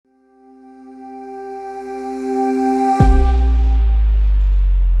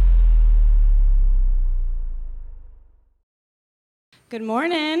Good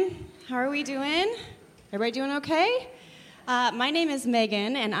morning. How are we doing? Everybody doing okay? My name is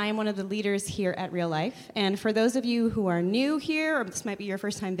Megan, and I am one of the leaders here at Real Life. And for those of you who are new here, or this might be your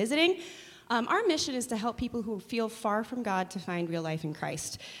first time visiting, our mission is to help people who feel far from God to find real life in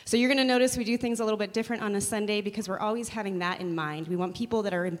Christ. So you're going to notice we do things a little bit different on a Sunday because we're always having that in mind. We want people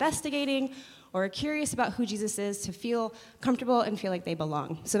that are investigating or are curious about who Jesus is to feel comfortable and feel like they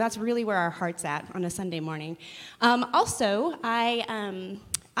belong. So that's really where our heart's at on a Sunday morning.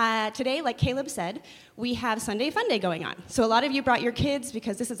 Today, like Caleb said, we have Sunday Fun Day going on. So a lot of you brought your kids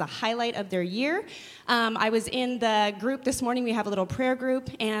because this is a highlight of their year. I was in the group this morning. We have a little prayer group,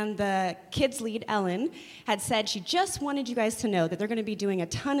 and the kids lead, Ellen, had said she just wanted you guys to know that they're going to be doing a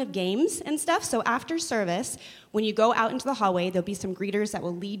ton of games and stuff. So after service, when you go out into the hallway, there'll be some greeters that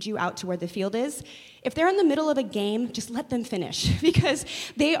will lead you out to where the field is. If they're in the middle of a game, just let them finish because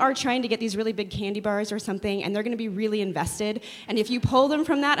they are trying to get these really big candy bars or something, and they're going to be really invested. And if you pull them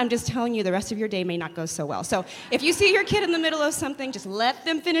from that, I'm just telling you the rest of your day may not go so well. So if you see your kid in the middle of something, just let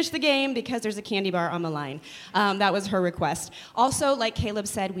them finish the game because there's a candy bar on the line. That was her request. Also, like Caleb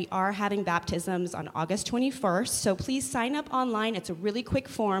said, we are having baptisms on August 21st, so please sign up online. It's a really quick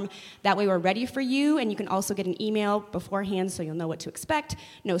form. That way we're ready for you, and you can also get an email beforehand so you'll know what to expect,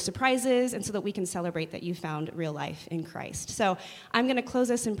 no surprises, and so that we can celebrate that you found real life in Christ. So I'm going to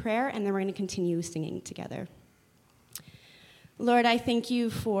close us in prayer, and then we're going to continue singing together. Lord, I thank you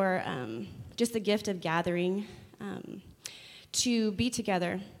for just the gift of gathering to be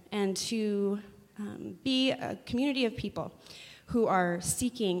together and to be a community of people who are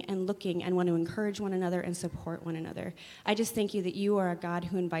seeking and looking and want to encourage one another and support one another. I just thank you that you are a God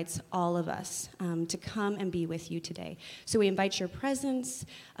who invites all of us to come and be with you today. So we invite your presence,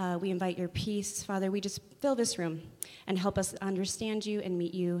 we invite your peace. Father, we just fill this room and help us understand you and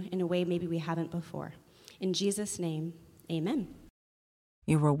meet you in a way maybe we haven't before. In Jesus' name, amen.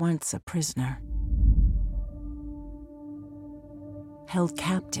 You were once a prisoner, held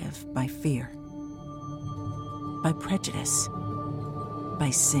captive by fear, by prejudice, by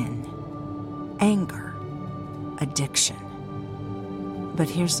sin, anger, addiction. But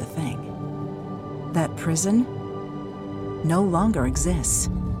here's the thing, that prison no longer exists.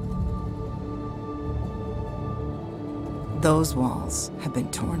 Those walls have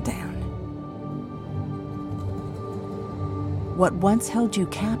been torn down. What once held you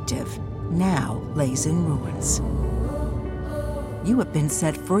captive now lays in ruins. You have been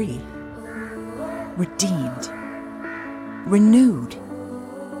set free, redeemed, renewed,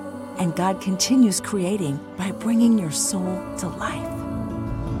 and God continues creating by bringing your soul to life.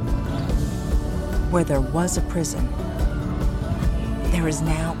 Where there was a prison, there is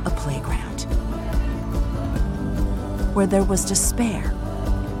now a playground. Where there was despair,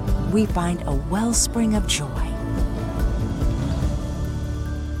 we find a wellspring of joy.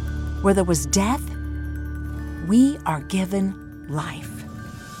 Where there was death, we are given life.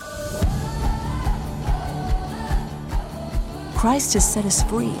 Christ has set us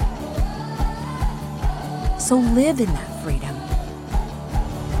free. So live in that freedom.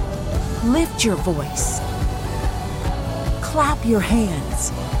 Lift your voice. Clap your hands.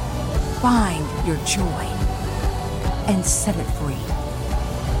 Find your joy and set it free.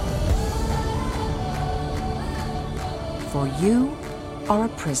 For you are a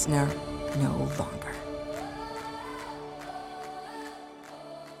prisoner no longer.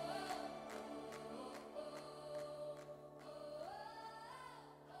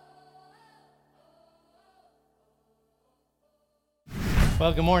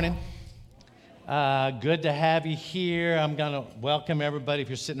 Well, good morning. Good to have you here. I'm going to welcome everybody. If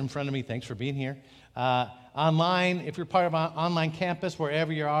you're sitting in front of me, thanks for being here. Online, if you're part of our online campus,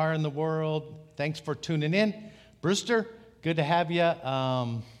 wherever you are in the world, thanks for tuning in. Brewster, good to have you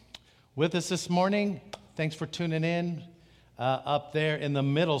with us this morning. Thanks for tuning in up there in the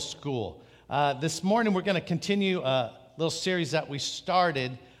middle school. This morning, we're going to continue a little series that we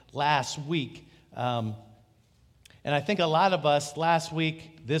started last week. And I think a lot of us last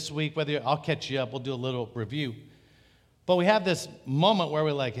week, this week, I'll catch you up, we'll do a little review. But we have this moment where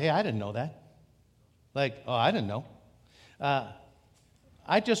we're like, hey, I didn't know that. I didn't know.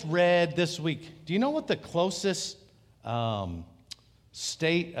 I just read this week, do you know what the closest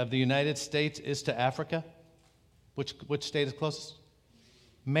state of the United States is to Africa? Which state is closest?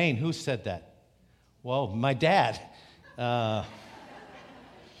 Maine. Who said that? Well, my dad.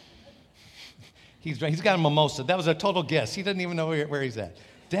 He's got a mimosa. That was a total guess. He doesn't even know where he's at.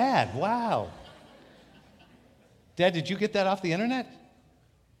 Dad, wow. Dad, did you get that off the internet?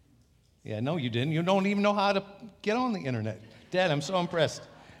 Yeah, no, you didn't. You don't even know how to get on the internet. Dad, I'm so impressed.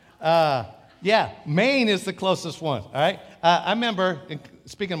 Yeah, Maine is the closest one, all right? I remember,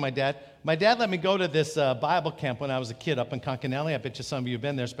 speaking of my dad let me go to this Bible camp when I was a kid up in Concanelli. I bet you some of you have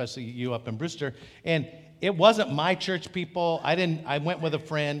been there, especially you up in Brewster. And it wasn't my church people. I went with a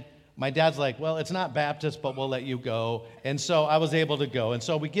friend. My dad's like, well, it's not Baptist, but we'll let you go. And so I was able to go. And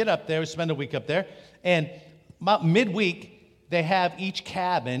so we get up there, we spend a week up there. And about midweek, they have each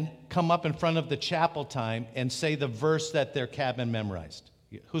cabin come up in front of the chapel time and say the verse that their cabin memorized.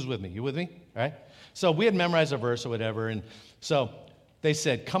 Who's with me? You with me? All right? So we had memorized a verse or whatever. And so they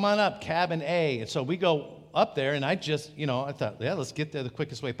said, come on up, cabin A. And so we go up there, and I just, I thought, yeah, let's get there the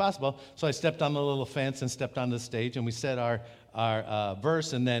quickest way possible. So I stepped on the little fence and stepped onto the stage, and we said our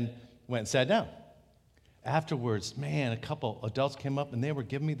verse, and then went and sat down. Afterwards, man, a couple adults came up, and they were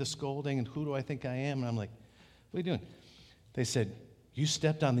giving me the scolding, and who do I think I am? And I'm like, what are you doing? They said, you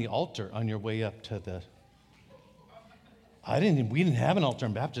stepped on the altar on your way up to the... We didn't have an altar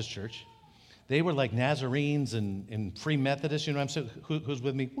in Baptist church. They were like Nazarenes and Free Methodists, you know what I'm saying? Who's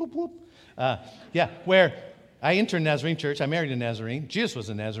with me? Whoop, whoop. Where I interned Nazarene church. I married a Nazarene. Jesus was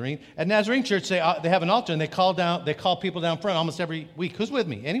a Nazarene. At Nazarene church, they have an altar, and they call people down front almost every week. Who's with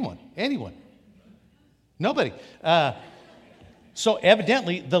me? Anyone? Nobody. So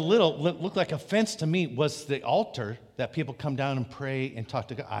evidently, the looked like a fence to me was the altar that people come down and pray and talk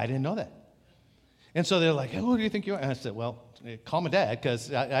to God. I didn't know that. And so they're like, hey, who do you think you are? And I said, well, call my dad,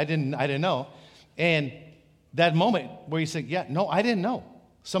 because I didn't know. And that moment where you say, yeah, no, I didn't know.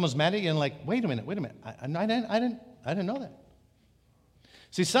 Someone's mad at you and like, wait a minute. I didn't know that.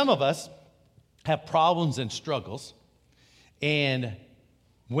 See, some of us have problems and struggles, and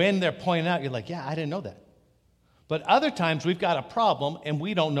when they're pointed out, you're like, yeah, I didn't know that. But other times we've got a problem and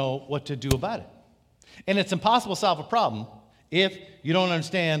we don't know what to do about it. And it's impossible to solve a problem if you don't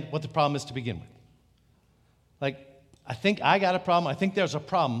understand what the problem is to begin with. Like, I think I got a problem, I think there's a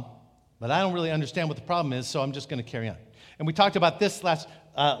problem, but I don't really understand what the problem is, so I'm just going to carry on. And we talked about this last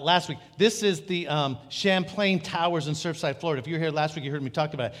week. This is the Champlain Towers in Surfside, Florida. If you were here last week, you heard me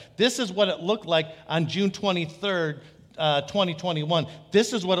talk about it. This is what it looked like on June 23rd, 2021.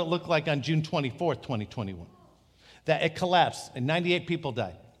 This is what it looked like on June 24th, 2021. That it collapsed and 98 people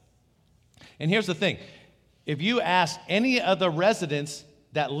died. And here's the thing. If you ask any of the residents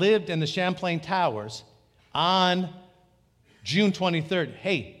that lived in the Champlain Towers on June 23rd,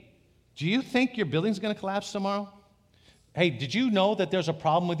 hey, do you think your building's going to collapse tomorrow? Hey, did you know that there's a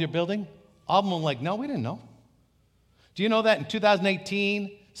problem with your building? All of them were like, no, we didn't know. Do you know that in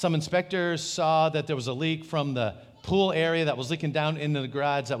 2018, some inspectors saw that there was a leak from the pool area that was leaking down into the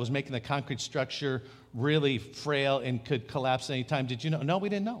garage that was making the concrete structure really frail and could collapse any time? Did you know? No, we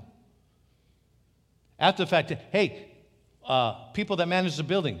didn't know. After the fact, hey, people that manage the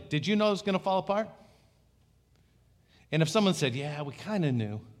building, did you know it was going to fall apart? And if someone said, yeah, we kind of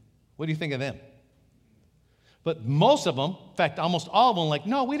knew, what do you think of them? But most of them, in fact, almost all of them, like,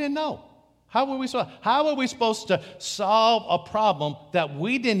 no, we didn't know. How were we supposed to solve a problem that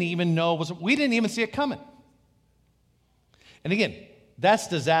we didn't even know we didn't even see it coming? And again, that's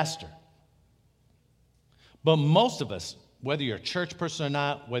disaster. But most of us, whether you're a church person or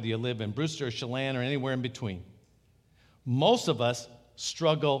not, whether you live in Brewster or Chelan or anywhere in between, most of us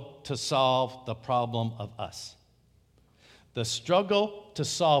struggle to solve the problem of us. The struggle to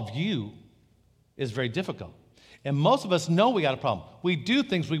solve you is very difficult. And most of us know we got a problem. We do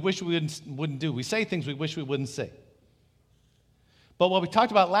things we wish we wouldn't do. We say things we wish we wouldn't say. But what we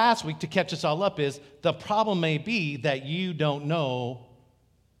talked about last week to catch us all up is the problem may be that you don't know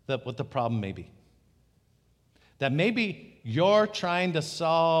what the problem may be. That maybe you're trying to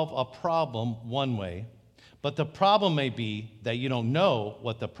solve a problem one way, but the problem may be that you don't know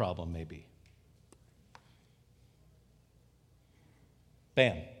what the problem may be.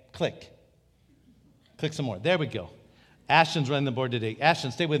 Bam, click. Click some more. There we go. Ashton's running the board today.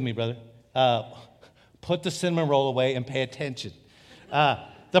 Ashton, stay with me, brother. Put the cinnamon roll away and pay attention.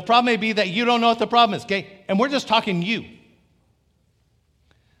 The problem may be that you don't know what the problem is, okay? And we're just talking you.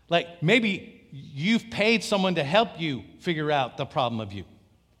 Like maybe you've paid someone to help you figure out the problem of you.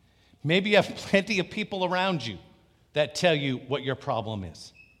 Maybe you have plenty of people around you that tell you what your problem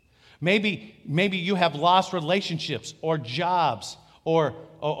is. Maybe you have lost relationships or jobs or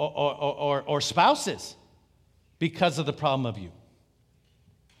spouses because of the problem of you.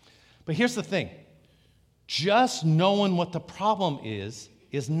 But here's the thing. Just knowing what the problem is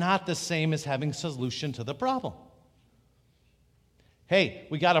not the same as having a solution to the problem. Hey,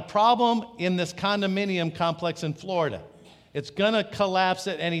 we got a problem in this condominium complex in Florida. It's going to collapse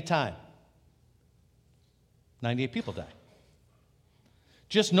at any time. 98 people die.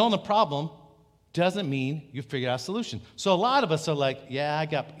 Just knowing the problem doesn't mean you figure out a solution. So a lot of us are like, yeah, I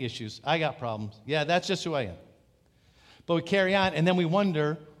got issues. I got problems. Yeah, that's just who I am. But we carry on, and then we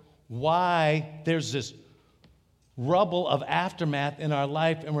wonder why there's this rubble of aftermath in our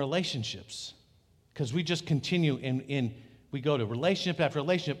life and relationships. Because we just continue we go to relationship after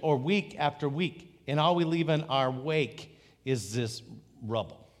relationship or week after week, and all we leave in our wake is this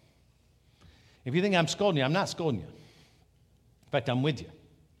rubble. If you think I'm scolding you, I'm not scolding you. In fact, I'm with you.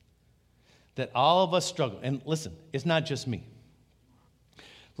 That all of us struggle. And listen, it's not just me.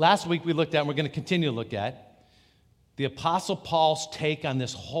 Last week we looked at, and we're going to continue to look at, the Apostle Paul's take on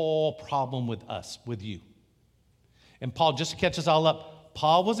this whole problem with us, with you. And Paul, just to catch us all up,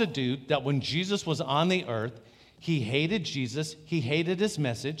 Paul was a dude that when Jesus was on the earth, he hated Jesus. He hated his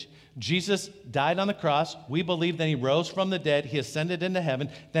message. Jesus died on the cross. We believe that he rose from the dead. He ascended into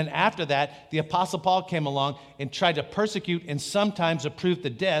heaven. Then after that, the Apostle Paul came along and tried to persecute and sometimes approve the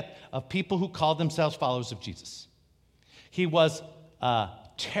death of people who called themselves followers of Jesus. He was a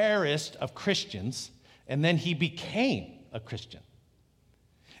terrorist of Christians, and then he became a Christian.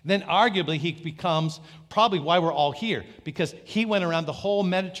 Then arguably he becomes probably why we're all here, because he went around the whole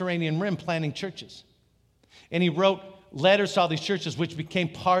Mediterranean rim planting churches. And he wrote letters to all these churches, which became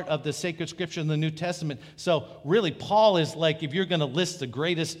part of the sacred scripture in the New Testament. So really, Paul is like, if you're going to list the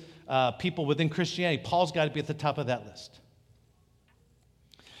greatest people within Christianity, Paul's got to be at the top of that list.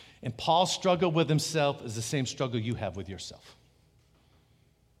 And Paul's struggle with himself is the same struggle you have with yourself.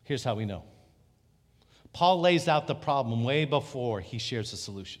 Here's how we know. Paul lays out the problem way before he shares the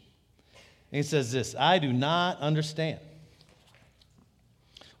solution. And he says this, I do not understand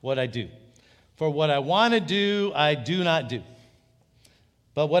what I do. For what I want to do, I do not do.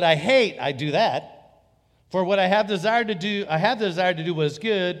 But what I hate, I do that. For what I have desire to do, I have the desire to do what is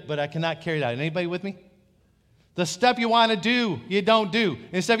good, but I cannot carry it out. Anybody with me? The stuff you want to do, you don't do.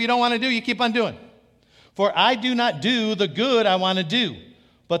 And the stuff you don't want to do, you keep on doing. For I do not do the good I want to do,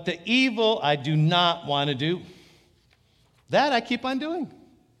 but the evil I do not want to do, that I keep on doing.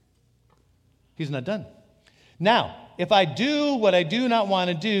 He's not done. Now, if I do what I do not want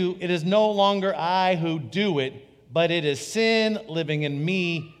to do, it is no longer I who do it, but it is sin living in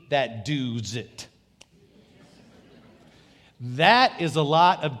me that does it. That is a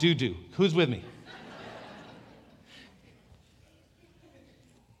lot of do-do. Who's with me?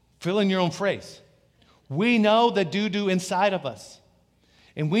 Fill in your own phrase. We know the do-do inside of us.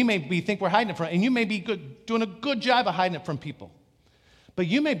 And we may think we're hiding it from, and you may be doing a good job of hiding it from people. But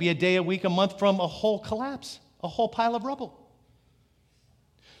you may be a day, a week, a month from a whole collapse, a whole pile of rubble.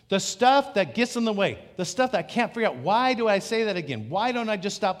 The stuff that gets in the way, the stuff that I can't figure out, why do I say that again? Why don't I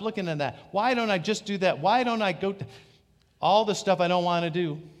just stop looking at that? Why don't I just do that? Why don't I go to all the stuff I don't want to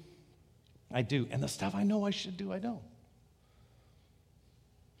do, I do. And the stuff I know I should do, I don't.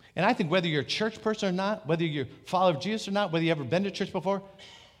 And I think whether you're a church person or not, whether you're a follower of Jesus or not, whether you've ever been to church before,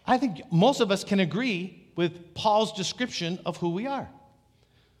 I think most of us can agree with Paul's description of who we are.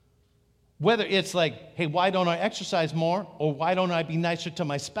 Whether it's like, hey, why don't I exercise more? Or why don't I be nicer to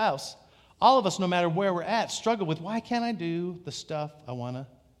my spouse? All of us, no matter where we're at, struggle with why can't I do the stuff I want to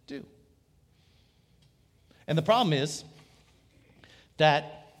do? And the problem is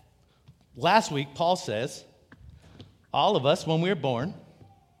that last week, Paul says, all of us, when we were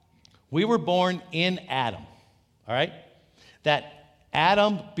born in Adam, all right? That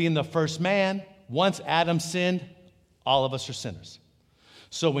Adam being the first man, once Adam sinned, all of us are sinners.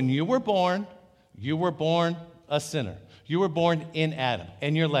 So when you were born a sinner. You were born in Adam.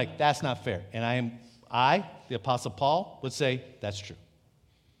 And you're like, that's not fair. And I, the Apostle Paul, would say, that's true.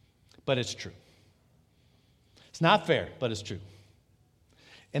 But it's true. It's not fair, but it's true.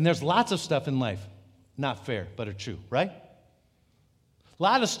 And there's lots of stuff in life, not fair, but are true, right? A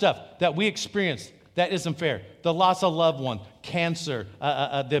lot of stuff that we experience that isn't fair. The loss of a loved one, cancer,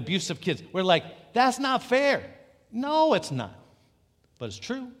 the abuse of kids. We're like, that's not fair. No, it's not. But it's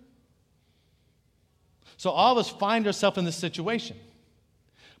true. So all of us find ourselves in this situation.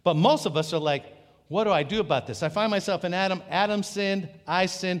 But most of us are like, what do I do about this? I find myself in Adam. Adam sinned. I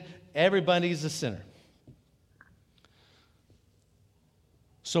sinned. Everybody's a sinner.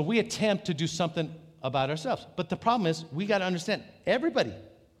 So we attempt to do something about ourselves. But the problem is, we got to understand,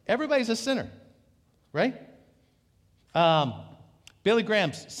 everybody's a sinner, right? Billy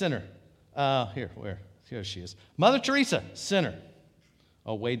Graham's sinner. Here she is. Mother Teresa, sinner.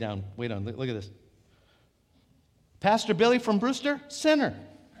 Oh, way down. Look at this. Pastor Billy from Brewster, sinner.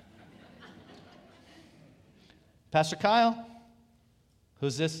 Pastor Kyle,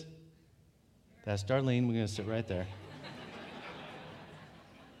 who's this? That's Darlene. We're going to sit right there.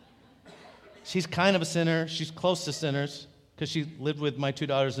 She's kind of a sinner. She's close to sinners because she lived with my two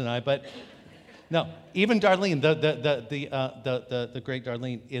daughters and I. But no, even Darlene, the great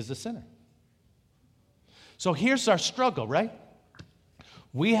Darlene, is a sinner. So here's our struggle, right?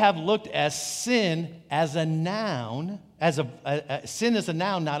 We have looked at sin as a noun, sin is a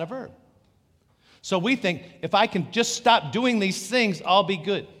noun, not a verb. So we think, if I can just stop doing these things, I'll be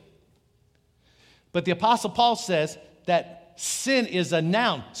good. But the Apostle Paul says that sin is a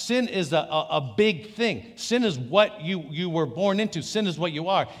noun. Sin is a big thing. Sin is what you were born into. Sin is what you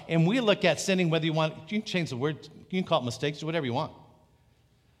are. And we look at sinning, whether you want, you can change the word, you can call it mistakes, do whatever you want.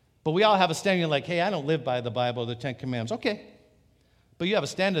 But we all have a standard like, hey, I don't live by the Bible or the Ten Commandments. Okay. But you have a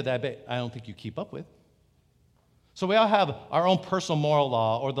standard that I don't think you keep up with. So we all have our own personal moral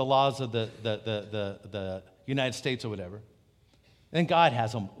law or the laws of the United States or whatever. And God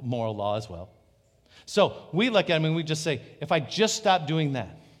has a moral law as well. So we look at them and we just say, if I just stop doing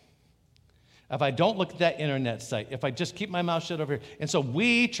that, if I don't look at that internet site, if I just keep my mouth shut over here. And so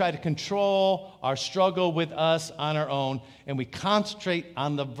we try to control our struggle with us on our own, and we concentrate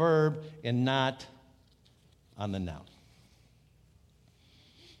on the verb and not on the noun.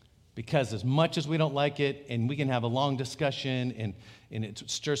 Because as much as we don't like it, and we can have a long discussion, and it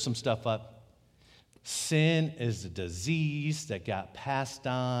stirs some stuff up, sin is a disease that got passed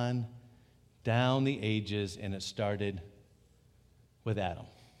on down the ages, and it started with Adam.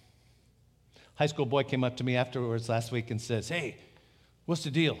 High school boy came up to me afterwards last week and says, hey, what's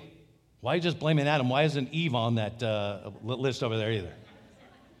the deal? Why are you just blaming Adam? Why isn't Eve on that list over there either?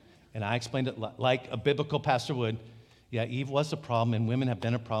 And I explained it like a biblical pastor would. Yeah, Eve was a problem, and women have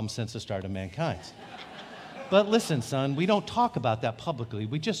been a problem since the start of mankind. But listen, son, we don't talk about that publicly.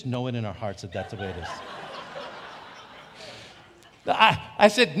 We just know it in our hearts that that's the way it is. I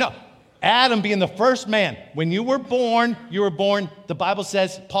said, no, Adam being the first man. When you were born, the Bible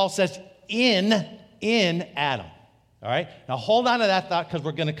says, Paul says, in Adam. All right? Now hold on to that thought because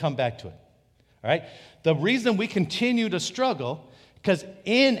we're going to come back to it. All right? The reason we continue to struggle, because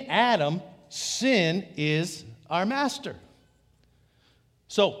in Adam, sin is our master.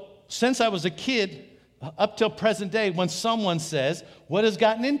 So, since I was a kid, up till present day, when someone says, what has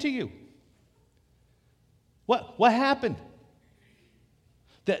gotten into you? What happened?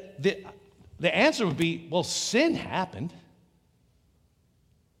 The answer would be, well, sin happened.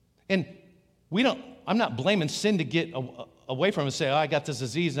 And I'm not blaming sin to get away from it and say, oh, I got this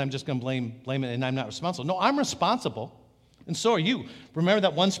disease and I'm just going to blame it and I'm not responsible. No, I'm responsible. And so are you. Remember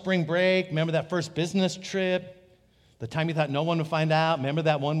that one spring break? Remember that first business trip? The time you thought no one would find out? Remember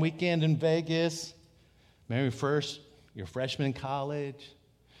that one weekend in Vegas? Remember your freshman in college?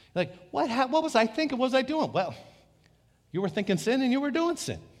 Like, what was I thinking? What was I doing? Well, you were thinking sin and you were doing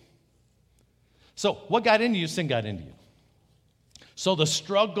sin. So what got into you? Sin got into you. So the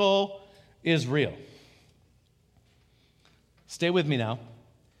struggle is real. Stay with me now.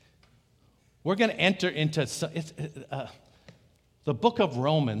 We're going to enter into the book of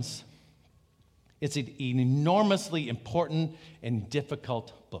Romans. It's an enormously important and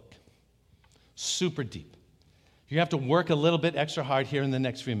difficult book. Super deep. You have to work a little bit extra hard here in the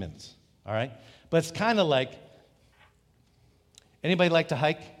next few minutes, all right? But it's kind of like, anybody like to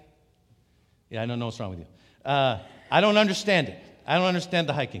hike? Yeah, I don't know what's wrong with you. I don't understand it. I don't understand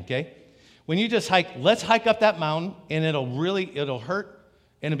the hiking, okay? When you just hike, let's hike up that mountain, and it'll hurt,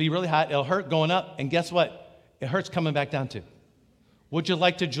 and it'll be really hot. It'll hurt going up, and guess what? It hurts coming back down too. Would you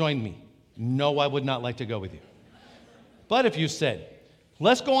like to join me? No, I would not like to go with you. But if you said,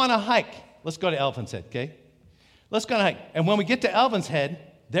 let's go on a hike. Let's go to Elephant's Head, okay? Let's go on a hike. And when we get to Elephant's Head,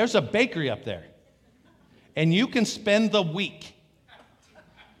 there's a bakery up there. And you can spend the week.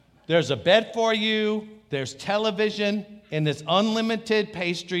 There's a bed for you. There's television. And there's unlimited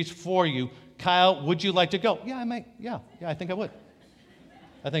pastries for you. Kyle, would you like to go? Yeah, I might. Yeah, I think I would.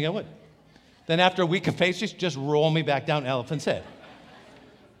 Then after a week of pastries, just roll me back down Elephant's Head.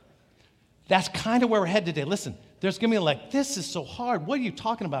 That's kind of where we're headed today. Listen, there's going to be like, this is so hard. What are you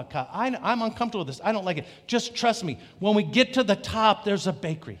talking about, Kyle? I'm uncomfortable with this. I don't like it. Just trust me. When we get to the top, there's a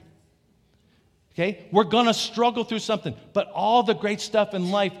bakery. Okay? We're going to struggle through something. But all the great stuff in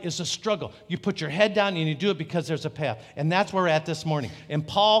life is a struggle. You put your head down and you do it because there's a path. And that's where we're at this morning. And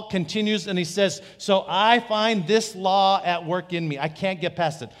Paul continues and he says, so I find this law at work in me. I can't get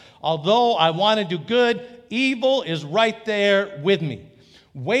past it. Although I want to do good, evil is right there with me,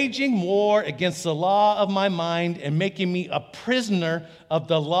 waging war against the law of my mind and making me a prisoner of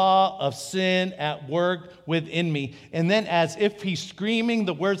the law of sin at work within me. And then as if he's screaming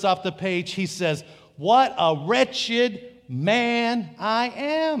the words off the page, he says, what a wretched man I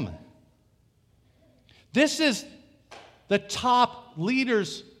am. This is the top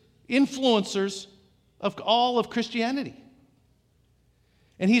leaders, influencers of all of Christianity.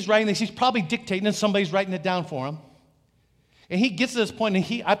 And he's writing this. He's probably dictating and somebody's writing it down for him. And he gets to this point,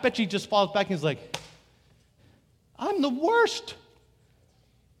 and I bet you he just falls back and he's like, I'm the worst.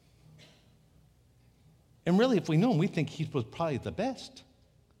 And really, if we know him, we think he was probably the best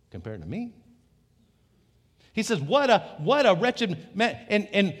compared to me. He says, what a wretched man.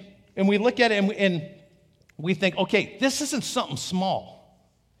 And we look at it and we think, okay, this isn't something small.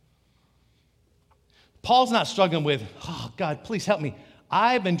 Paul's not struggling with, oh, God, please help me.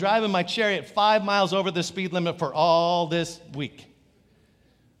 I've been driving my chariot 5 miles over the speed limit for all this week.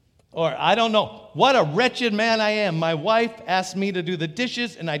 Or, I don't know, what a wretched man I am. My wife asked me to do the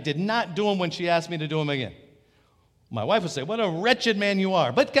dishes, and I did not do them when she asked me to do them again. My wife would say, what a wretched man you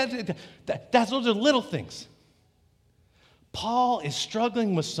are. But those are little things. Paul is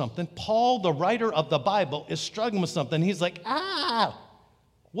struggling with something. Paul, the writer of the Bible, is struggling with something. He's like,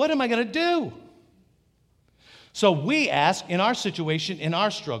 what am I going to do? So we ask, in our situation, in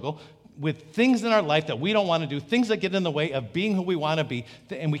our struggle, with things in our life that we don't want to do, things that get in the way of being who we want to be,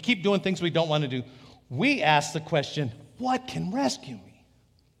 and we keep doing things we don't want to do, we ask the question, what can rescue me?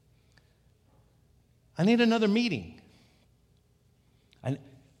 I need another meeting.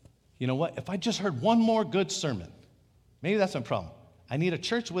 You know what? If I just heard one more good sermon, maybe that's my problem. I need a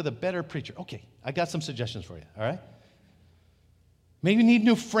church with a better preacher. Okay, I got some suggestions for you, all right? Maybe you need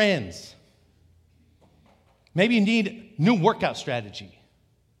new friends. Maybe you need new workout strategy.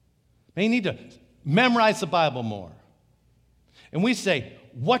 Maybe you need to memorize the Bible more. And we say,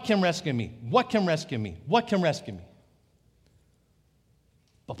 what can rescue me? What can rescue me? What can rescue me?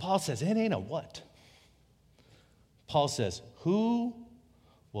 But Paul says, it ain't a what. Paul says, who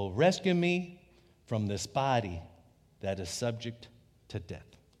will rescue me from this body that is subject to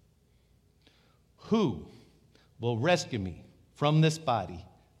death? Who will rescue me from this body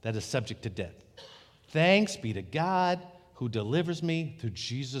that is subject to death? Thanks be to God who delivers me through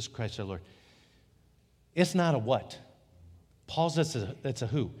Jesus Christ our Lord. It's not a what. Paul says it's a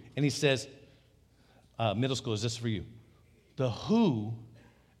who. And he says, middle school, is this for you? The who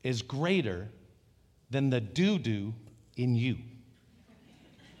is greater than the do-do in you.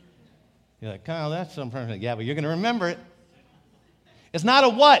 You're like, Kyle, that's something. Yeah, but you're going to remember it. It's not a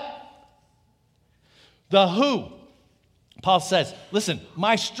what. The who. Paul says, listen,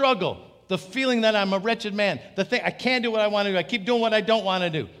 my struggle, the feeling that I'm a wretched man, the thing, I can't do what I want to do. I keep doing what I don't want to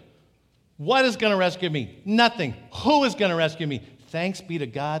do. What is going to rescue me? Nothing. Who is going to rescue me? Thanks be to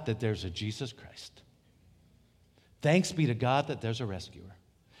God that there's a Jesus Christ. Thanks be to God that there's a rescuer.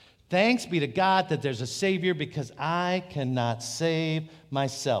 Thanks be to God that there's a Savior because I cannot save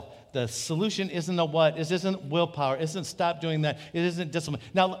myself. The solution isn't a what. It isn't willpower. It isn't stop doing that. It isn't discipline.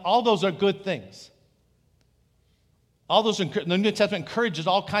 Now, all those are good things. All those, the New Testament encourages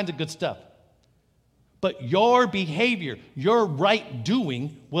all kinds of good stuff. But your behavior, your right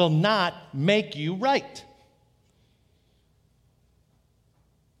doing, will not make you right.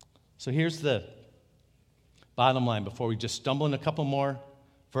 So here's the bottom line before we just stumble in a couple more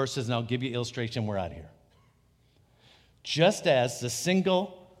verses, and I'll give you illustration. We're out of here. Just as the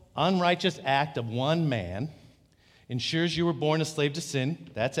single unrighteous act of one man ensures you were born a slave to sin,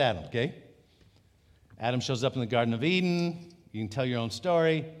 that's Adam, okay? Adam shows up in the Garden of Eden. You can tell your own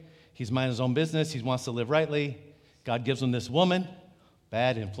story. He's minding his own business. He wants to live rightly. God gives him this woman,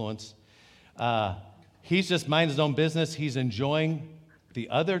 bad influence. He's just minding his own business. He's enjoying the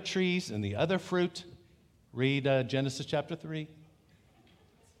other trees and the other fruit. Read Genesis chapter 3.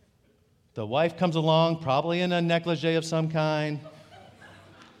 The wife comes along, probably in a negligee of some kind.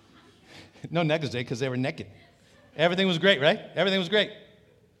 No negligee, because they were naked. Everything was great, right? Everything was great.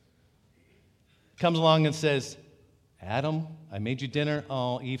 Comes along and says, Adam, I made you dinner.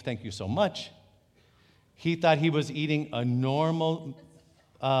 Oh, Eve, thank you so much. He thought he was eating a normal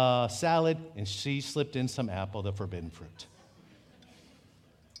salad, and she slipped in some apple, the forbidden fruit.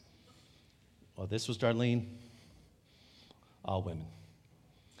 Well, this was Darlene. All women.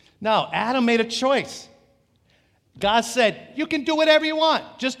 Now, Adam made a choice. God said, you can do whatever you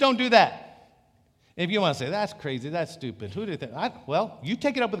want. Just don't do that. If you want to say, that's crazy, that's stupid, who do you think? Well, you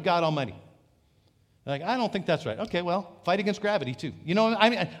take it up with God Almighty. Like, I don't think that's right. Okay, well, fight against gravity, too. You know, I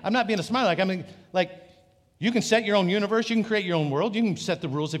mean, I'm not being a smile. Like, you can set your own universe. You can create your own world. You can set the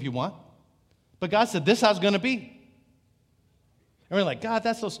rules if you want. But God said, this is how it's going to be. And we're like, God,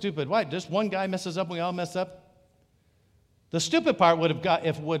 that's so stupid. Why? Just one guy messes up, we all mess up? The stupid part would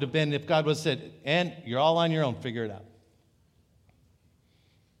have been if God would have said, and you're all on your own, figure it out.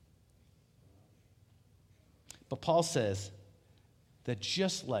 But Paul says that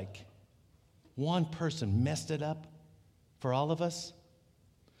just like one person messed it up for all of us,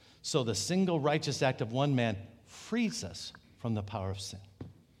 so the single righteous act of one man frees us from the power of sin.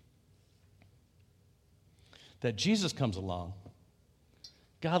 That Jesus comes along,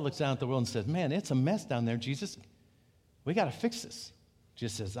 God looks down at the world and says, man, it's a mess down there, Jesus. We got to fix this.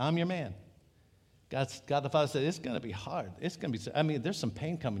 Jesus says, I'm your man. God the Father said, it's going to be hard. It's going to be, there's some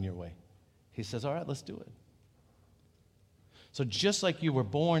pain coming your way. He says, all right, let's do it. So just like you were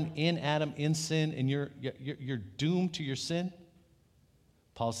born in Adam, in sin, and you're doomed to your sin,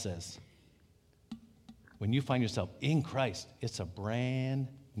 Paul says, when you find yourself in Christ, it's a brand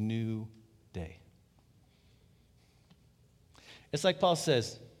new day. It's like Paul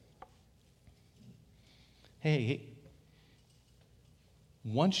says, hey,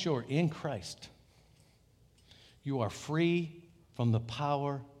 once you're in Christ, you are free from the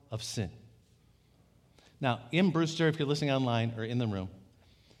power of sin. Now, in Brewster, if you're listening online or in the room,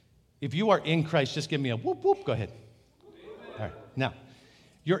 if you are in Christ, just give me a whoop, whoop. Go ahead. All right. Now,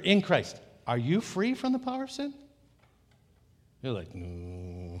 you're in Christ. Are you free from the power of sin? You're like,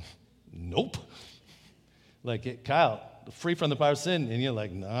 nope. Like, Kyle, free from the power of sin. And you're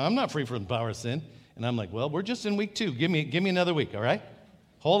like, no, I'm not free from the power of sin. And I'm like, well, we're just in week 2. Give me another week, all right?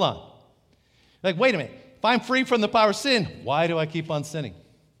 Hold on. Like, wait a minute. If I'm free from the power of sin, why do I keep on sinning?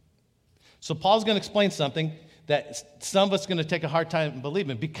 So Paul's going to explain something that some of us are going to take a hard time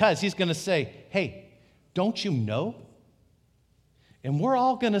believing, because he's going to say, hey, don't you know? And we're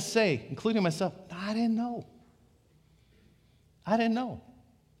all going to say, including myself, I didn't know. I didn't know.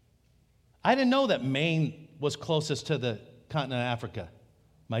 I didn't know that Maine was closest to the continent of Africa.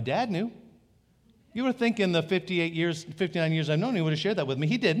 My dad knew. You would think in the 59 years I've known him, he would have shared that with me.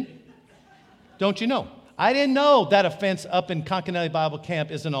 He didn't. Don't you know? I didn't know that a fence up in Concanelli Bible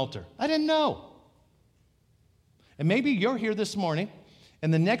Camp is an altar. I didn't know. And maybe you're here this morning,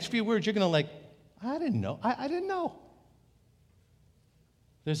 and the next few words you're going to like, I didn't know. I didn't know.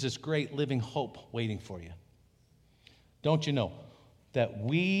 There's this great living hope waiting for you. Don't you know that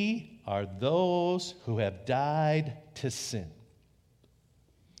we are those who have died to sin?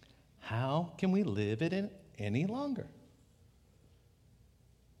 How can we live it any longer?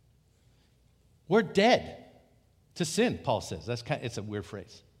 We're dead to sin, Paul says. It's a weird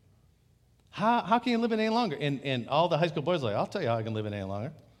phrase. How can you live it any longer? And all the high school boys are like, I'll tell you how I can live it any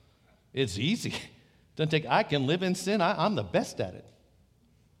longer. It's easy. I can live in sin. I'm the best at it.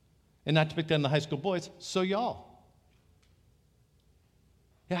 And not to pick on the high school boys, so y'all.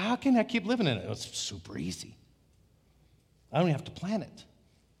 Yeah, how can I keep living in it? It's super easy. I don't even have to plan it.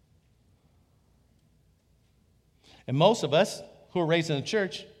 And most of us who are raised in the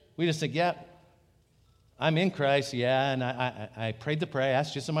church, we just think, yeah, I'm in Christ, yeah, and I prayed the prayer, I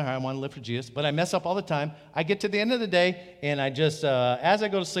asked Jesus in my heart, I want to live for Jesus, but I mess up all the time. I get to the end of the day, and I just, as I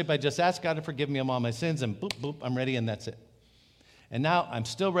go to sleep, I just ask God to forgive me of all my sins, and boop, boop, I'm ready, and that's it. And now I'm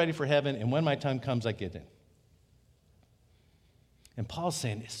still ready for heaven, and when my time comes, I get in. And Paul's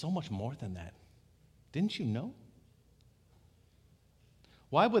saying, it's so much more than that. Didn't you know?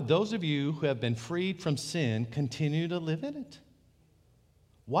 Why would those of you who have been freed from sin continue to live in it?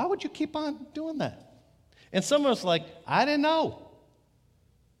 Why would you keep on doing that? And some of us are like, I didn't know.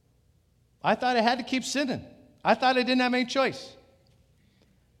 I thought I had to keep sinning. I thought I didn't have any choice.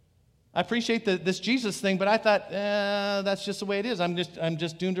 I appreciate this Jesus thing, but I thought, that's just the way it is. I'm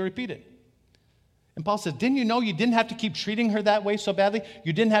just doomed to repeat it. And Paul says, didn't you know you didn't have to keep treating her that way so badly?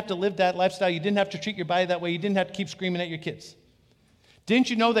 You didn't have to live that lifestyle. You didn't have to treat your body that way. You didn't have to keep screaming at your kids. Didn't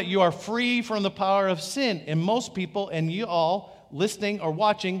you know that you are free from the power of sin? And most people, and you all listening or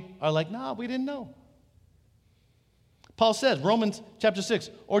watching, are like, no, we didn't know. Paul says, Romans chapter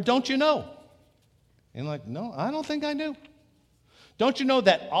 6, or don't you know? And like, no, I don't think I knew. Don't you know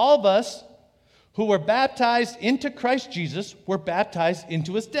that all of us who were baptized into Christ Jesus were baptized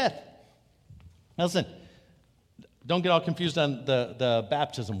into his death? Now listen, don't get all confused on the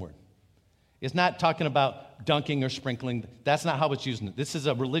baptism word. It's not talking about dunking or sprinkling. That's not how it's using it. This is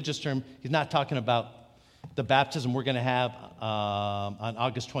a religious term. He's not talking about the baptism we're going to have on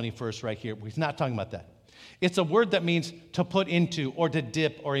August 21st right here. He's not talking about that. It's a word that means to put into or to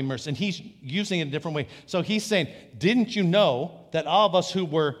dip or immerse, and he's using it in a different way. So he's saying, didn't you know that all of us who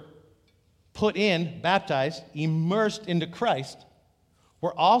were put in, baptized, immersed into Christ,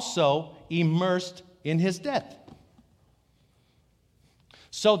 were also immersed in his death?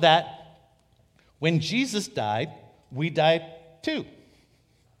 So that when Jesus died, we died too.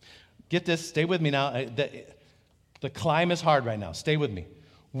 Get this, stay with me now. The climb is hard right now. Stay with me.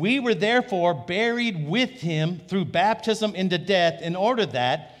 We were therefore buried with him through baptism into death, in order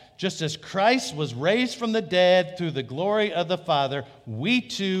that, just as Christ was raised from the dead through the glory of the Father, we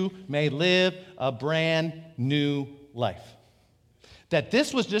too may live a brand new life. That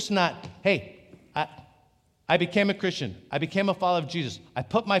this was just not, hey, I became a Christian. I became a follower of Jesus. I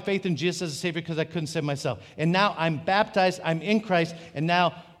put my faith in Jesus as a Savior because I couldn't save myself. And now I'm baptized, I'm in Christ, and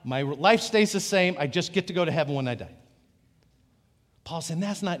now my life stays the same. I just get to go to heaven when I die. Paul's saying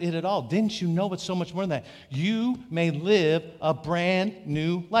that's not it at all. Didn't you know it's so much more than that? You may live a brand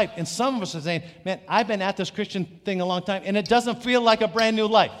new life. And some of us are saying, man, I've been at this Christian thing a long time, and it doesn't feel like a brand new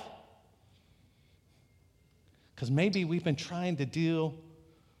life. Because maybe we've been trying to deal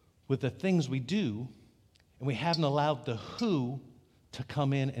with the things we do, and we haven't allowed the who to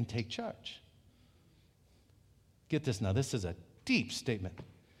come in and take charge. Get this now. This is a deep statement.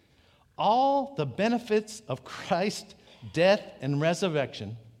 All the benefits of Christ's death and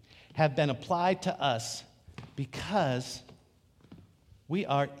resurrection have been applied to us because we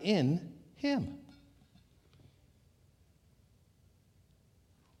are in him.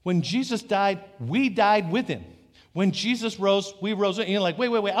 When Jesus died, we died with him. When Jesus rose, we rose with him. You're like,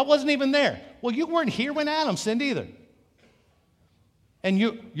 wait, I wasn't even there. Well, you weren't here when Adam sinned either. And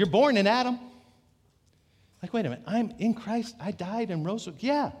you're born in Adam. Like, wait a minute, I'm in Christ, I died and rose with,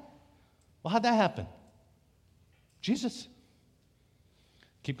 yeah. Well, how'd that happen? Jesus.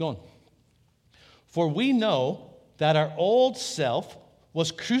 Keep going. For we know that our old self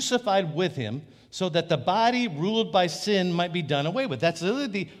was crucified with him so that the body ruled by sin might be done away with. That's literally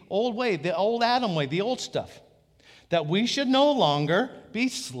the old way, the old Adam way, the old stuff. That we should no longer be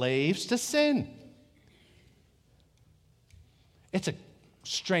slaves to sin. It's a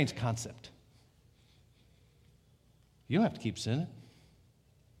strange concept. You don't have to keep sinning.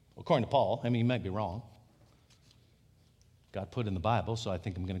 According to Paul, I mean, he might be wrong. God put it in the Bible, so I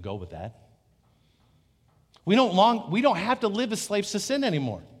think I'm going to go with that. We don't have to live as slaves to sin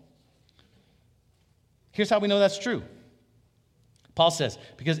anymore. Here's how we know that's true. Paul says,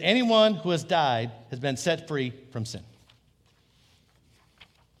 because anyone who has died has been set free from sin.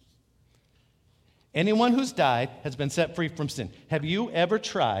 Anyone who's died has been set free from sin. Have you ever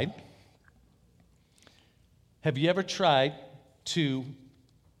tried to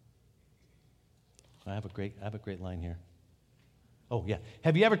I have a great line here. Oh, yeah.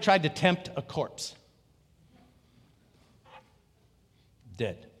 Have you ever tried to tempt a corpse?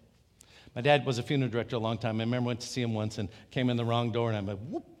 Dead. My dad was a funeral director a long time. I remember I went to see him once and came in the wrong door, and I'm like,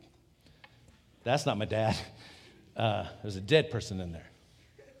 whoop. That's not my dad. There's a dead person in there.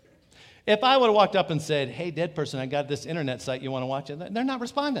 If I would have walked up and said, hey, dead person, I got this internet site, you want to watch it? They're not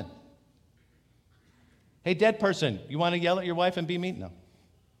responding. Hey, dead person, you want to yell at your wife and be mean? No.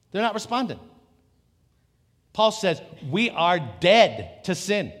 They're not responding. Paul says, we are dead to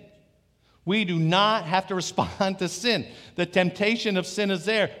sin. We do not have to respond to sin. The temptation of sin is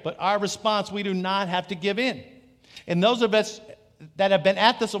there, but our response, we do not have to give in. And those of us that have been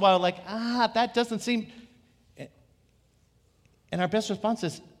at this a while are like, that doesn't seem... And our best response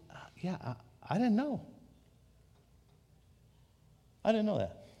is, I didn't know. I didn't know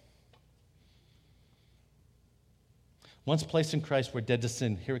that. Once placed in Christ, we're dead to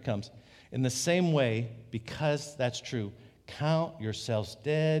sin. Here it comes. In the same way, because that's true, count yourselves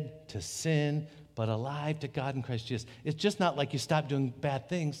dead to sin, but alive to God in Christ Jesus. It's just not like you stop doing bad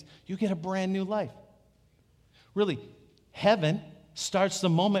things. You get a brand new life. Really, heaven starts the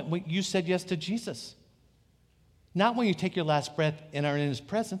moment when you said yes to Jesus. Not when you take your last breath and are in his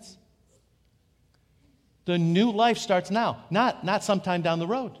presence. The new life starts now, not sometime down the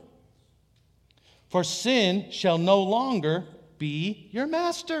road. For sin shall no longer be your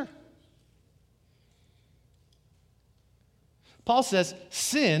master. Paul says,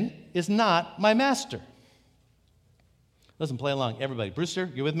 sin is not my master. Listen, play along, everybody. Brewster,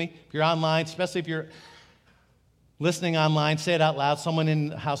 you with me? If you're online, especially if you're listening online, say it out loud. Someone in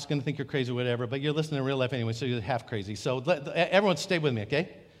the house is going to think you're crazy or whatever, but you're listening in real life anyway, so you're half crazy. So everyone stay with me,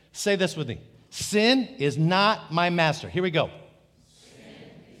 okay? Say this with me. Sin is not my master. Here we go. Sin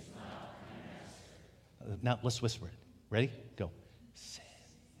is not my master. Now, let's whisper it. Ready? Go. Sin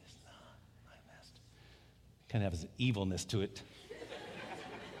is not my master. Kind of has an evilness to it.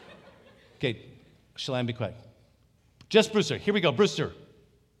 Okay, Shalane, be quiet. Just Brewster. Here we go, Brewster.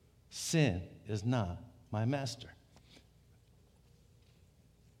 Sin is not my master.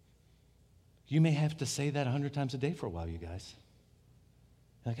 You may have to say that 100 times a day for a while, you guys.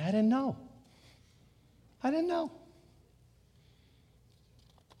 Like, I didn't know. I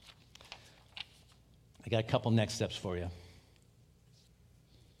got a couple next steps for you.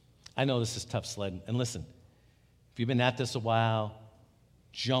 I know this is tough sledding. And listen, if you've been at this a while,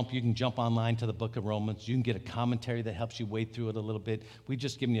 you can jump online to the book of Romans. You can get a commentary that helps you wade through it a little bit. We've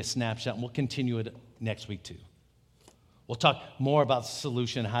just given you a snapshot, and we'll continue it next week too. We'll talk more about the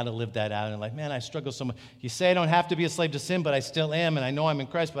solution, how to live that out. And like, man, I struggle so much. You say I don't have to be a slave to sin, but I still am, and I know I'm in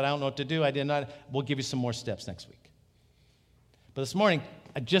Christ, but I don't know what to do. We'll give you some more steps next week. But this morning,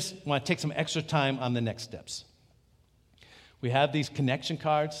 I just want to take some extra time on the next steps. We have these connection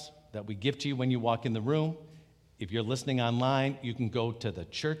cards that we give to you when you walk in the room. If you're listening online, you can go to the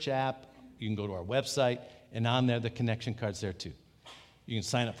church app, you can go to our website, and on there, the connection card's there too. You can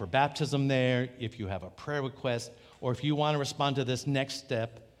sign up for baptism there if you have a prayer request, or if you want to respond to this next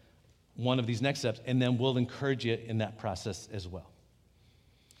step, one of these next steps, and then we'll encourage you in that process as well.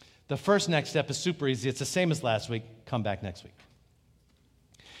 The first next step is super easy. It's the same as last week. Come back next week.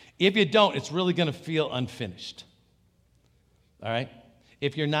 If you don't, it's really going to feel unfinished. All right?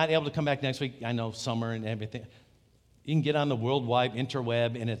 If you're not able to come back next week, I know summer and everything. You can get on the worldwide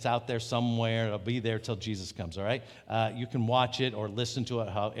interweb, and it's out there somewhere. It'll be there till Jesus comes, all right? You can watch it or listen to it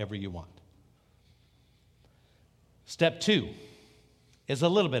however you want. Step 2 is a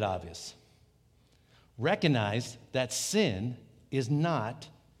little bit obvious. Recognize that sin is not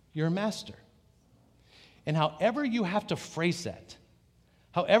your master. And however you have to phrase that,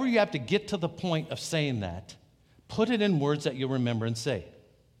 however you have to get to the point of saying that, put it in words that you'll remember and say.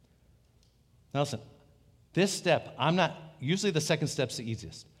 Now listen, this step, usually the second step's the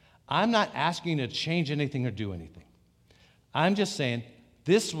easiest. I'm not asking you to change anything or do anything. I'm just saying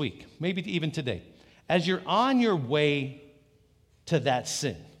this week, maybe even today, as you're on your way to that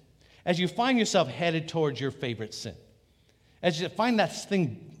sin, as you find yourself headed towards your favorite sin, as you find that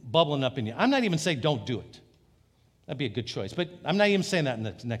thing bubbling up in you, I'm not even saying don't do it. That'd be a good choice, but I'm not even saying that in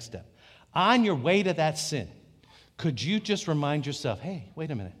the next step. On your way to that sin, could you just remind yourself, hey,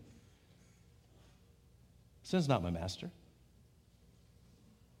 wait a minute. Sin's not my master.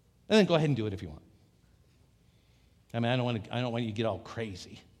 And then go ahead and do it if you want. I mean, I don't want you to get all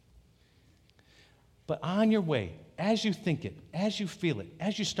crazy. But on your way, as you think it, as you feel it,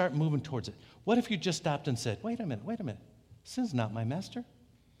 as you start moving towards it, what if you just stopped and said, wait a minute. Sin's not my master.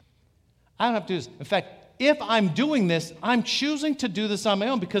 I don't have to do this. In fact, if I'm doing this, I'm choosing to do this on my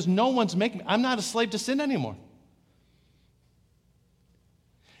own because no one's making me. I'm not a slave to sin anymore.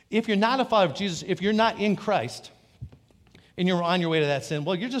 If you're not a follower of Jesus, if you're not in Christ, and you're on your way to that sin,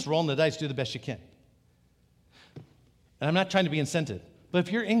 well, you're just rolling the dice, do the best you can. And I'm not trying to be insensitive, but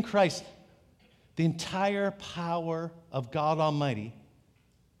if you're in Christ, the entire power of God Almighty,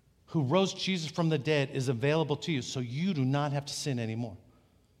 who rose Jesus from the dead, is available to you, so you do not have to sin anymore.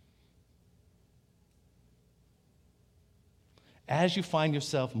 As you find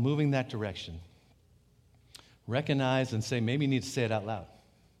yourself moving that direction, recognize and say, maybe you need to say it out loud.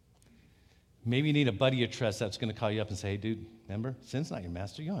 Maybe you need a buddy you trust that's going to call you up and say, hey, dude, remember, sin's not your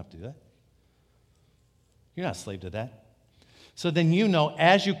master. You don't have to do that. You're not a slave to that. So then you know,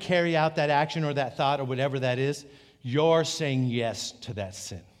 as you carry out that action or that thought or whatever that is, you're saying yes to that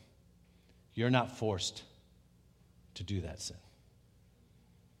sin. You're not forced to do that sin.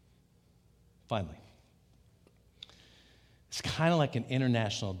 Finally, it's kind of like an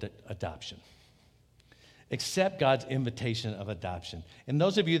international adoption. Accept God's invitation of adoption. And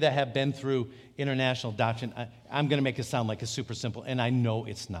those of you that have been through international adoption, I'm going to make it sound like it's super simple, and I know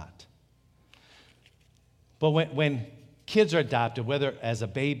it's not. But when kids are adopted, whether as a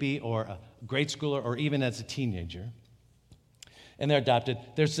baby or a grade schooler or even as a teenager, and they're adopted,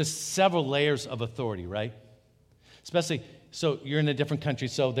 there's just several layers of authority, right? Especially, so you're in a different country,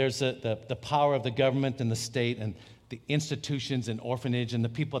 so there's the power of the government and the state and the institutions and orphanage and the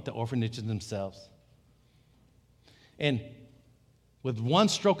people at the orphanages themselves. And with one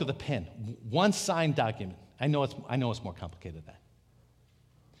stroke of the pen, one signed document, I know it's more complicated than that.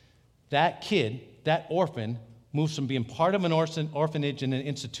 That kid, that orphan, moves from being part of an orphanage and an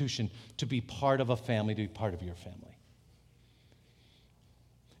institution to be part of a family, to be part of your family.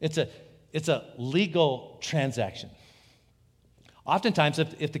 It's a legal transaction. Oftentimes,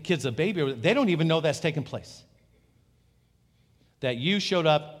 if the kid's a baby, they don't even know that's taking place. That you showed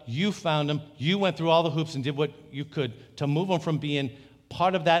up, you found them, you went through all the hoops and did what you could to move them from being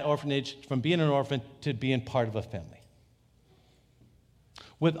part of that orphanage, from being an orphan, to being part of a family.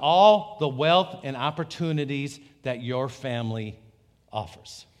 With all the wealth and opportunities that your family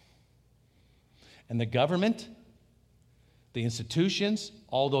offers. And the government, the institutions,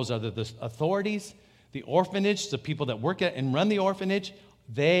 all those other authorities, the orphanage, the people that work at and run the orphanage,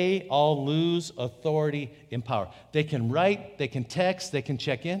 they all lose authority and power. They can write, they can text, they can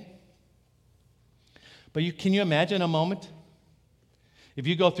check in. But can you imagine a moment? If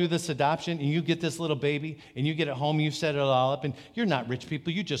you go through this adoption and you get this little baby and you get it home, you set it all up, and you're not rich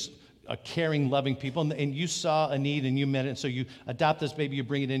people, you just are caring, loving people, and you saw a need and you met it, and so you adopt this baby, you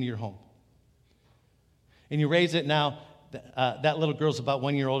bring it into your home. And you raise it now. That little girl's about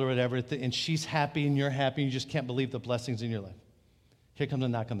 1 year old or whatever, and she's happy and you're happy, and you just can't believe the blessings in your life. Here comes a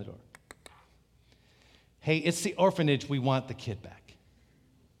knock on the door. Hey, it's the orphanage. We want the kid back.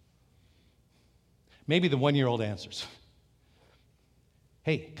 Maybe the 1 year old answers.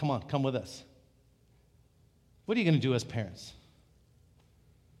 Hey, come on, come with us. What are you going to do as parents?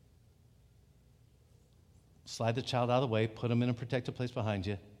 Slide the child out of the way, put them in a protected place behind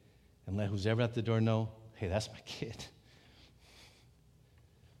you, and let who's ever at the door know, hey, that's my kid.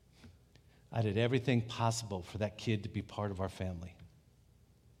 I did everything possible for that kid to be part of our family.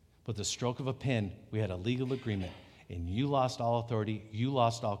 With the stroke of a pen, we had a legal agreement, and you lost all authority, you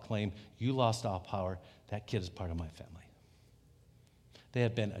lost all claim, you lost all power. That kid is part of my family. They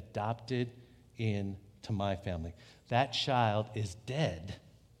have been adopted into my family. That child is dead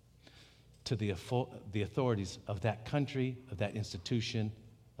to the authorities of that country, of that institution,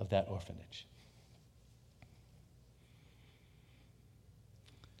 of that orphanage.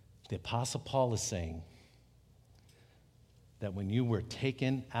 The Apostle Paul is saying that when you were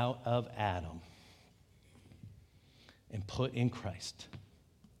taken out of Adam and put in Christ,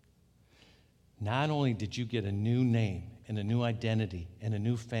 not only did you get a new name and a new identity and a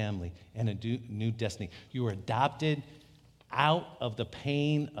new family and a new destiny, you were adopted out of the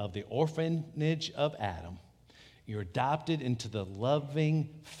pain of the orphanage of Adam. You're adopted into the loving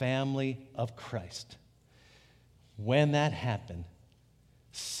family of Christ. When that happened,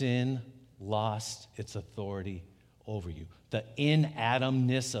 sin lost its authority over you. The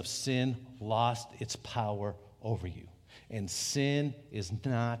in-Adamness of sin lost its power over you. And sin is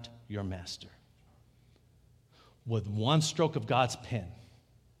not your master. With one stroke of God's pen,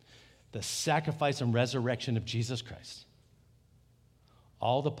 the sacrifice and resurrection of Jesus Christ,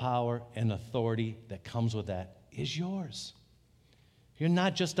 all the power and authority that comes with that is yours. You're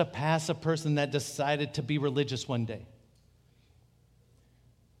not just a passive person that decided to be religious one day.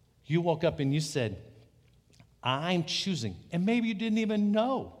 You woke up and you said, I'm choosing. And maybe you didn't even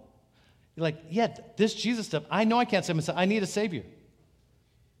know. You're like, yeah, this Jesus stuff, I know I can't save myself. I need a Savior.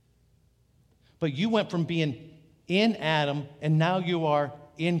 But you went from being in Adam, and now you are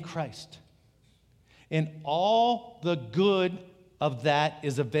in Christ. And all the good of that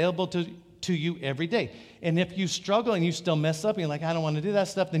is available to you every day. And if you struggle and you still mess up and you're like, I don't want to do that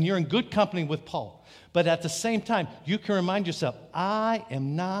stuff, then you're in good company with Paul. But at the same time, you can remind yourself, I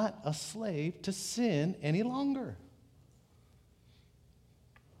am not a slave to sin any longer.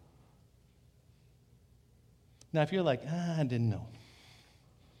 Now, if you're like, I didn't know.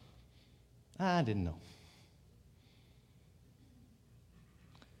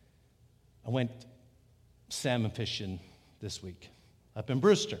 I went salmon fishing this week up in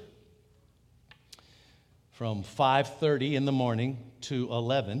Brewster. From 5:30 in the morning to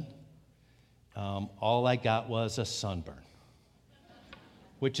 11, all I got was a sunburn,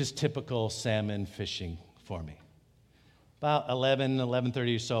 which is typical salmon fishing for me. About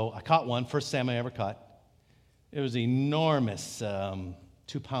 11:30 or so, I caught one, first salmon I ever caught. It was an enormous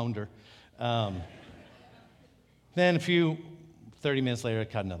 2-pounder. Then 30 minutes later, I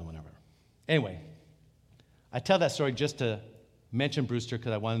caught another one. Anyway, I tell that story just to mention Brewster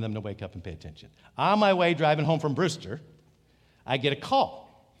because I wanted them to wake up and pay attention. On my way driving home from Brewster, I get a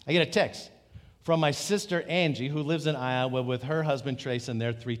call. I get a text from my sister Angie, who lives in Iowa with her husband Trace and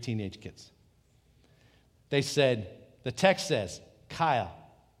their 3 teenage kids. They said, the text says, Kyle,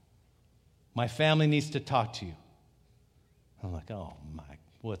 my family needs to talk to you. I'm like, oh my,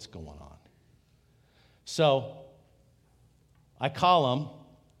 what's going on? So I call them,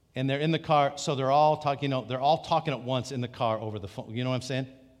 and they're in the car, so they're all talking at once in the car over the phone. You know what I'm saying?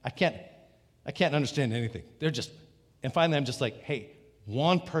 I can't understand anything. And finally I'm just like, hey,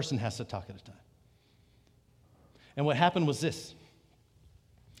 one person has to talk at a time. And what happened was this.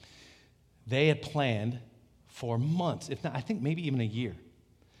 They had planned for months, if not, I think maybe even a year,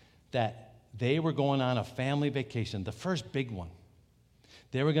 that they were going on a family vacation, the first big one.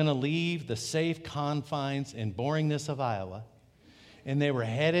 They were going to leave the safe confines and boringness of Iowa, and they were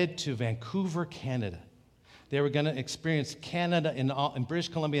headed to Vancouver, Canada. They were going to experience Canada in British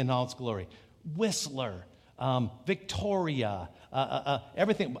Columbia in all its glory. Whistler, Victoria,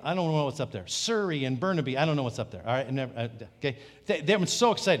 everything. I don't know what's up there. Surrey and Burnaby. I don't know what's up there. All right. Okay. They were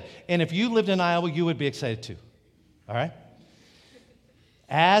so excited. And if you lived in Iowa, you would be excited too. All right.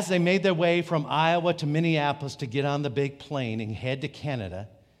 As they made their way from Iowa to Minneapolis to get on the big plane and head to Canada,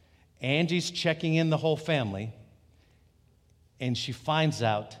 Angie's checking in the whole family, and she finds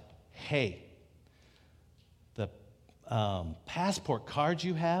out, hey, the passport cards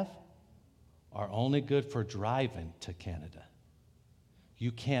you have are only good for driving to Canada.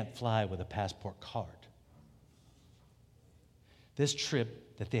 You can't fly with a passport card. This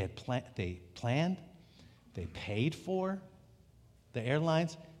trip that they planned, they paid for, the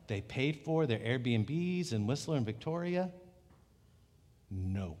airlines, they paid for their Airbnbs in Whistler and Victoria.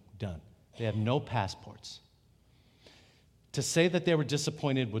 No, done. They have no passports. To say that they were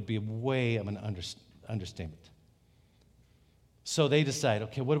disappointed would be way of an understatement. So they decide,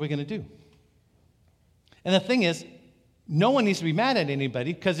 okay, what are we going to do? And the thing is, no one needs to be mad at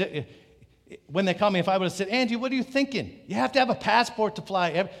anybody, because when they call me, if I would have said, Angie, what are you thinking? You have to have a passport to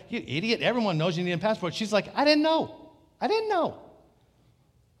fly. You idiot, everyone knows you need a passport. She's like, I didn't know.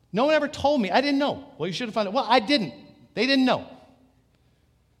 No one ever told me. I didn't know. Well, you should have found it. Well, I didn't. They didn't know.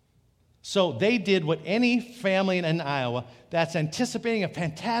 So they did what any family in Iowa that's anticipating a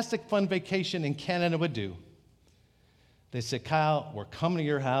fantastic fun vacation in Canada would do. They said, Kyle, we're coming to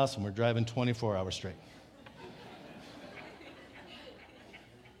your house and we're driving 24 hours straight.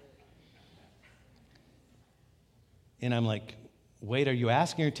 And I'm like, wait, are you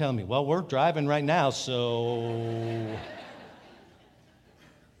asking or telling me? Well, we're driving right now, so...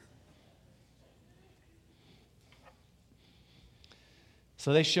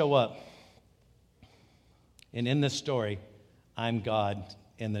 So they show up. And in this story, I'm God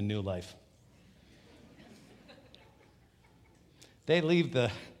in the new life. They leave the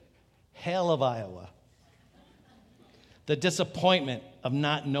hell of Iowa, the disappointment of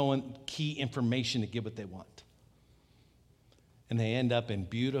not knowing key information to get what they want. And they end up in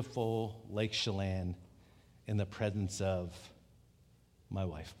beautiful Lake Chelan in the presence of my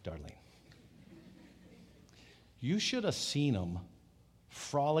wife, Darlene. You should have seen them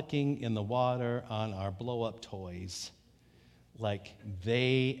frolicking in the water on our blow-up toys like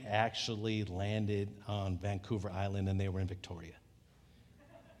they actually landed on Vancouver Island and they were in Victoria.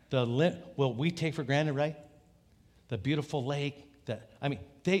 Well, we take for granted, right? The beautiful lake.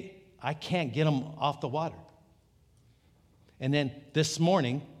 I can't get them off the water. And then this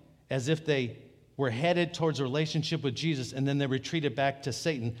morning, as if they were headed towards a relationship with Jesus, and then they retreated back to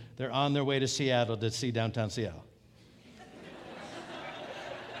Satan, they're on their way to Seattle to see downtown Seattle.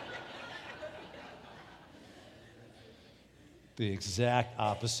 The exact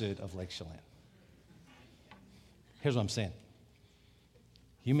opposite of Lake Chelan. Here's what I'm saying.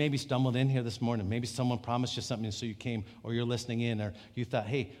 You maybe stumbled in here this morning. Maybe someone promised you something, so you came, or you're listening in, or you thought,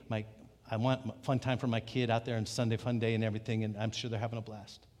 hey, I want a fun time for my kid out there on Sunday Fun Day and everything, and I'm sure they're having a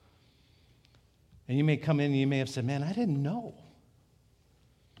blast. And you may come in and you may have said, man, I didn't know.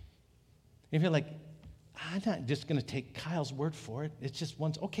 If you're like, I'm not just going to take Kyle's word for it. It's just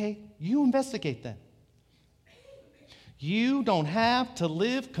once. Okay, you investigate then. You don't have to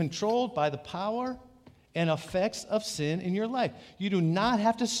live controlled by the power and effects of sin in your life. You do not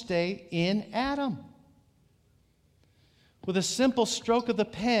have to stay in Adam. With a simple stroke of the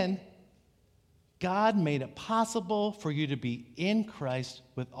pen, God made it possible for you to be in Christ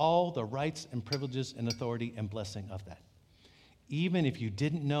with all the rights and privileges and authority and blessing of that. Even if you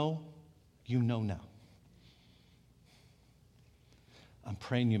didn't know, you know now. I'm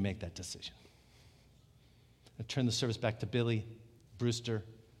praying you make that decision. I turn the service back to Billy, Brewster,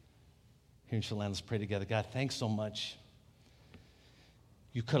 here in Chelan. Let's pray together. God, thanks so much.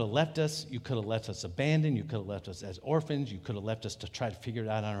 You could have left us. You could have left us abandoned. You could have left us as orphans. You could have left us to try to figure it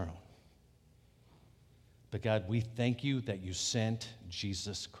out on our own. But God, we thank you that you sent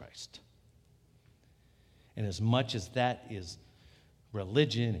Jesus Christ. And as much as that is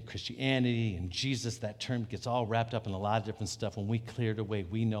religion and Christianity and Jesus, that term gets all wrapped up in a lot of different stuff. When we clear it away,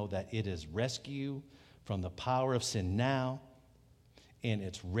 we know that it is rescue from the power of sin now, and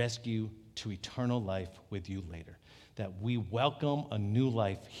it's rescue to eternal life with you later. That we welcome a new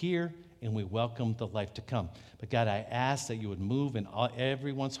life here, and we welcome the life to come. But God, I ask that you would move in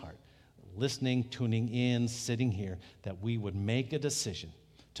everyone's heart, listening, tuning in, sitting here, that we would make a decision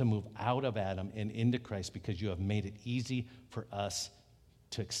to move out of Adam and into Christ, because you have made it easy for us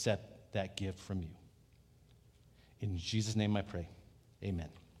to accept that gift from you. In Jesus' name I pray. Amen.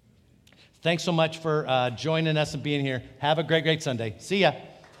 Thanks so much for joining us and being here. Have a great, great Sunday. See ya.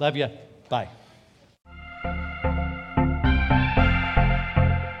 Love ya. Bye.